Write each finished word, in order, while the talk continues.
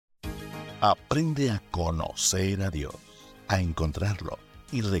Aprende a conocer a Dios, a encontrarlo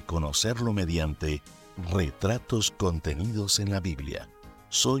y reconocerlo mediante retratos contenidos en la Biblia.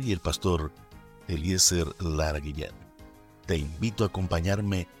 Soy el pastor Eliezer Lara Guillén. Te invito a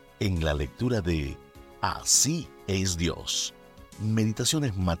acompañarme en la lectura de Así es Dios.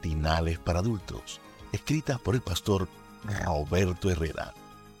 Meditaciones matinales para adultos, escritas por el pastor Roberto Herrera.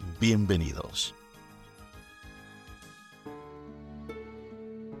 Bienvenidos.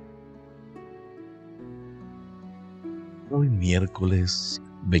 Hoy miércoles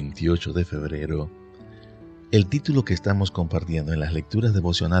 28 de febrero, el título que estamos compartiendo en las lecturas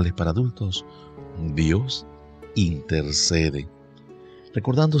devocionales para adultos, Dios intercede.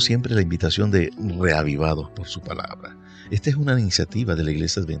 Recordando siempre la invitación de reavivados por su palabra. Esta es una iniciativa de la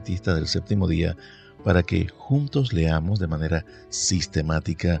Iglesia Adventista del Séptimo Día para que juntos leamos de manera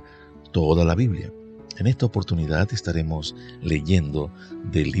sistemática toda la Biblia. En esta oportunidad estaremos leyendo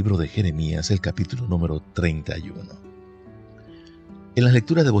del libro de Jeremías el capítulo número 31. En las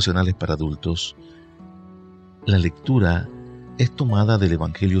lecturas devocionales para adultos, la lectura es tomada del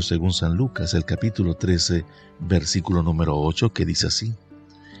Evangelio según San Lucas, el capítulo 13, versículo número 8, que dice así: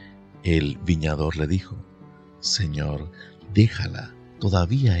 El viñador le dijo: Señor, déjala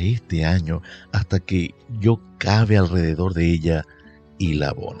todavía este año hasta que yo cave alrededor de ella y la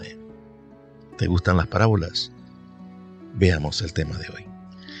abone. ¿Te gustan las parábolas? Veamos el tema de hoy.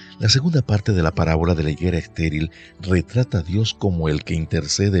 La segunda parte de la parábola de la higuera estéril retrata a Dios como el que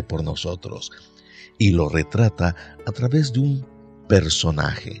intercede por nosotros, y lo retrata a través de un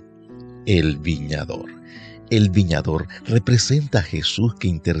personaje, el viñador. El viñador representa a Jesús que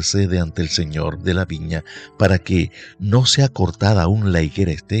intercede ante el Señor de la viña para que no sea cortada aún la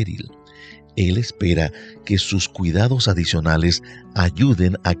higuera estéril. Él espera que sus cuidados adicionales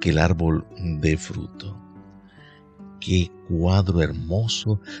ayuden a que el árbol dé fruto. ¡Qué cuadro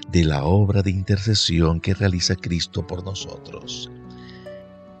hermoso de la obra de intercesión que realiza Cristo por nosotros!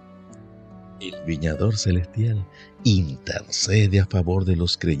 El viñador celestial intercede a favor de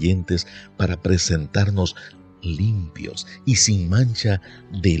los creyentes para presentarnos limpios y sin mancha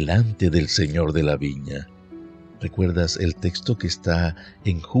delante del Señor de la viña. ¿Recuerdas el texto que está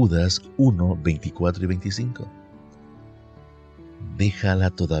en Judas 1, 24 y 25?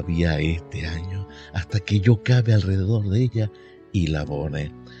 Déjala todavía este año hasta que yo cabe alrededor de ella y la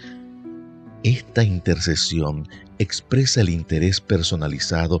abone. Esta intercesión expresa el interés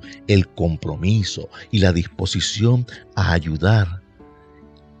personalizado, el compromiso y la disposición a ayudar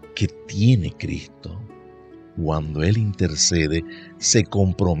que tiene Cristo. Cuando Él intercede, se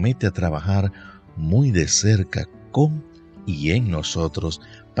compromete a trabajar muy de cerca con y en nosotros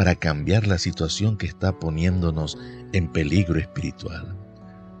para cambiar la situación que está poniéndonos en peligro espiritual.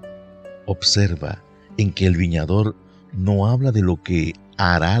 Observa en que el viñador no habla de lo que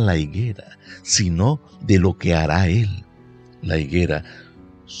hará la higuera, sino de lo que hará Él. La higuera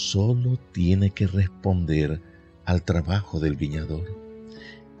solo tiene que responder al trabajo del viñador.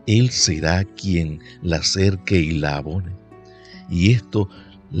 Él será quien la cerque y la abone. Y esto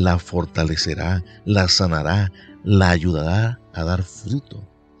la fortalecerá, la sanará, la ayudará a dar fruto.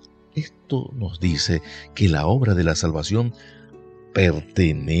 Esto nos dice que la obra de la salvación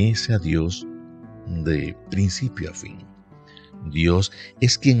pertenece a Dios de principio a fin. Dios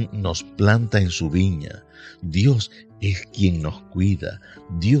es quien nos planta en su viña. Dios es quien nos cuida.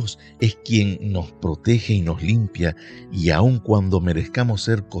 Dios es quien nos protege y nos limpia. Y aun cuando merezcamos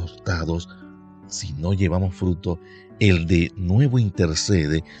ser cortados, si no llevamos fruto, Él de nuevo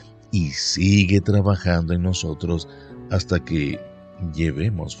intercede y sigue trabajando en nosotros hasta que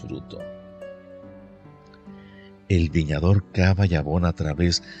llevemos fruto. El viñador cava y abona a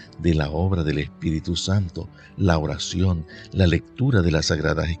través de la obra del Espíritu Santo, la oración, la lectura de las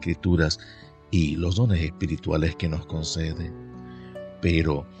Sagradas Escrituras y los dones espirituales que nos concede.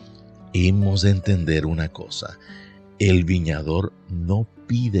 Pero hemos de entender una cosa: el viñador no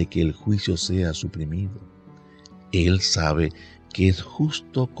pide que el juicio sea suprimido. Él sabe que es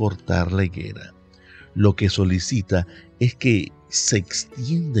justo cortar la higuera. Lo que solicita es que se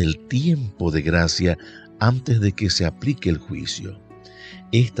extienda el tiempo de gracia antes de que se aplique el juicio.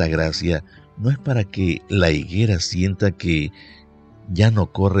 Esta gracia no es para que la higuera sienta que ya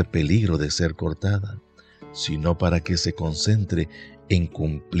no corre peligro de ser cortada, sino para que se concentre en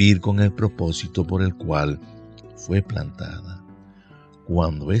cumplir con el propósito por el cual fue plantada.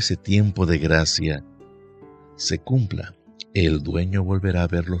 Cuando ese tiempo de gracia se cumpla, el dueño volverá a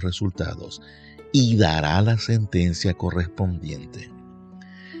ver los resultados y dará la sentencia correspondiente.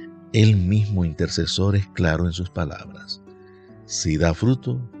 El mismo intercesor es claro en sus palabras: si da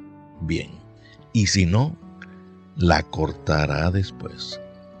fruto, bien, y si no, la cortará después.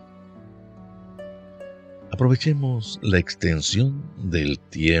 Aprovechemos la extensión del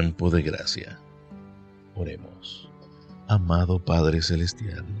tiempo de gracia. Oremos. Amado Padre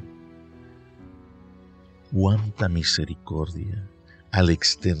Celestial, cuánta misericordia al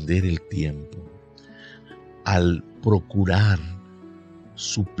extender el tiempo, al procurar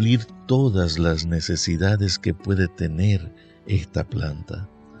suplir todas las necesidades que puede tener esta planta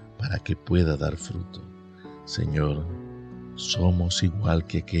para que pueda dar fruto. Señor, somos igual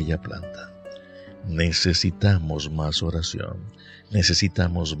que aquella planta. Necesitamos más oración,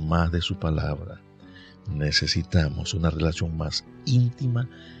 necesitamos más de su palabra, necesitamos una relación más íntima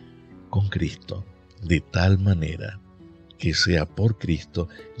con Cristo, de tal manera que sea por Cristo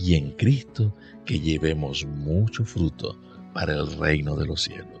y en Cristo que llevemos mucho fruto para el reino de los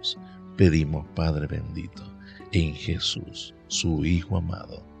cielos. Pedimos, Padre bendito, en Jesús, su Hijo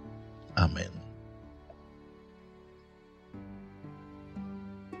amado. Amén.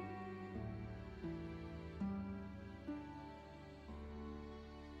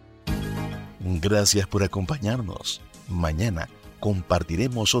 Gracias por acompañarnos. Mañana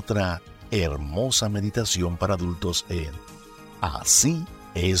compartiremos otra hermosa meditación para adultos en Así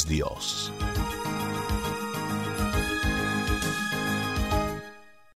es Dios.